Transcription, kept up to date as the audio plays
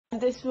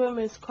This room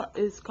is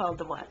called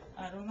the what?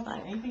 I don't know.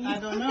 Anything I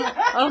don't know.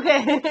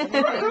 Okay.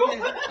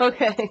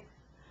 Okay.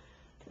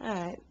 All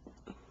right.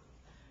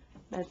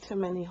 Not too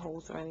many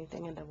holes or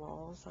anything in the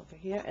walls over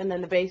here. And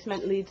then the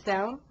basement leads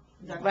down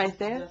right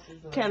there.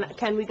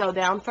 Can we go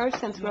down first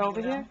since we're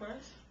over here?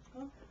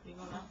 We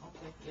go down?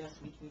 Okay. Yes,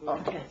 we can go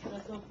down. Okay.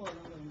 Let's go for the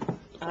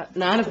room.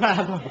 Not a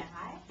problem.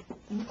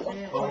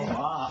 Oh,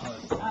 wow.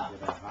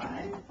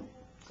 Hi.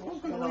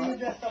 Where you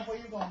dressed up? Where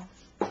you going?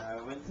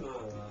 I went to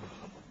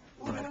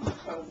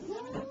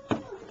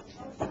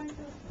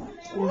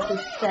This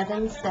is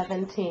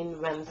 717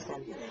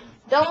 Remsen.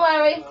 Don't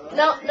worry.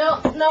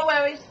 No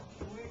worries.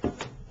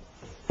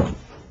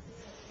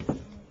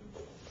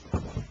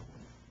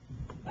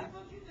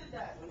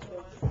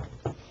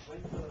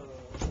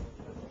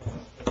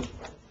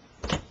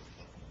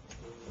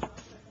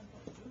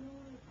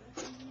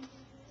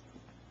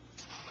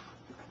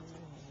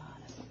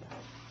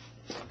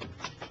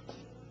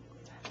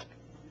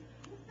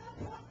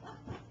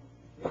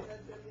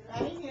 I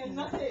didn't hear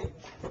nothing.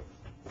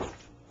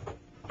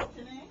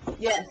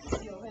 Yes.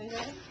 You okay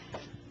there?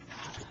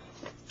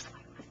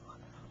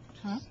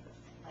 Huh?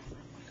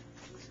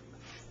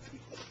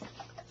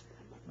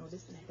 No,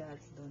 this is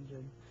Dad's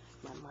dungeon.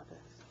 My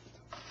mother's.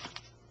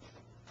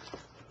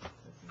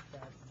 This is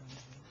Dad's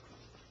dungeon.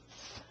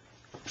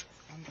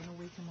 I'm gonna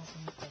wake him up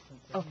in a second.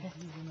 Okay.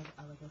 He's gonna,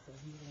 like I said,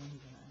 he's the one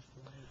who's gonna ask a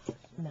lot of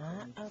questions.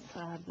 Not a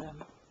problem.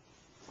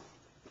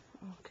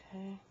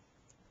 Okay.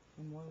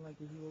 And more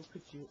likely he will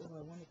put you, oh,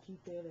 I want to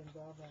keep it and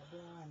blah, blah,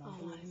 blah, and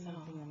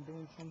I'm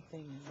doing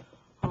something.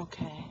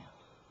 Okay.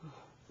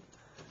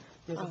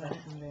 There's a All right.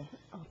 bathroom there.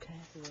 Okay.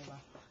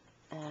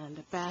 And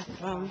the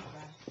bathroom.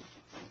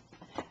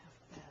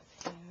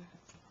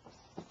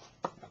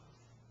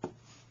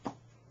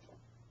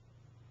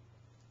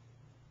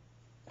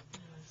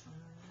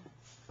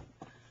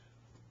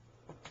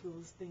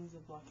 Those things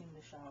are blocking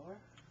the shower.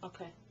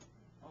 Okay.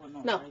 Oh,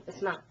 no. No, right it's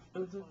there. not.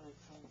 Mm-hmm.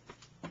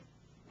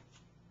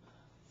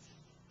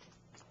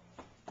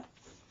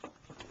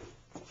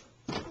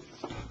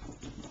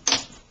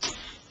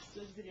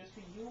 This video's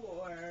for you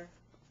or?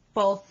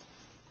 Both.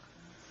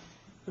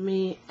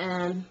 Me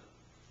and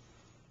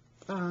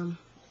I'm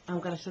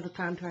gonna show the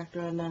contractor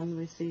and then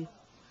we see.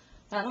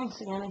 I don't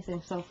see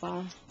anything so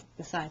far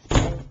besides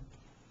paint.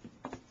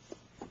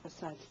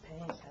 Besides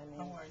paint, I mean.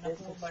 Don't worry,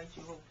 nothing will bite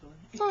you, hopefully.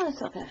 Oh,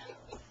 it's okay.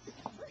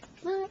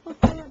 Not a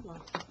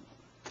problem.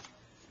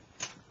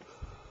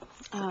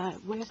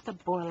 Where's the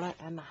boiler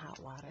and the hot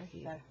water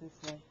here? That's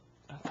this way.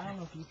 Okay. I don't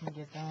know if you can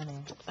get down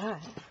there. All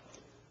right.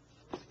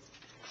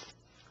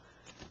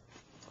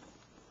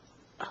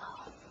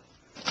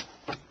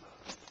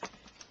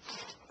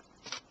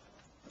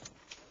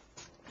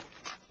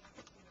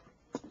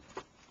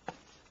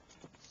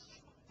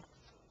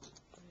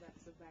 And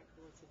that's the back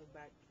door to the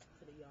back,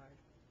 to the yard,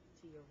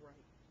 to your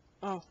right.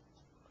 Oh.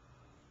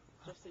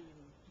 Just so you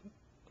know.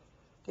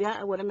 Yeah,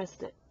 I would have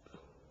missed it.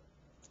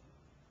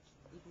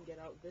 You can get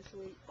out this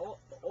way.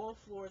 All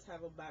floors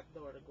have a back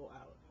door to go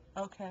out.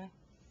 Okay.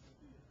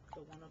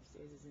 The one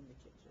upstairs is in the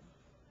kitchen.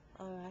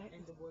 All right.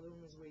 And the boiler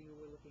room is where you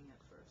were looking at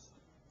first.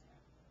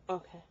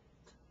 Okay.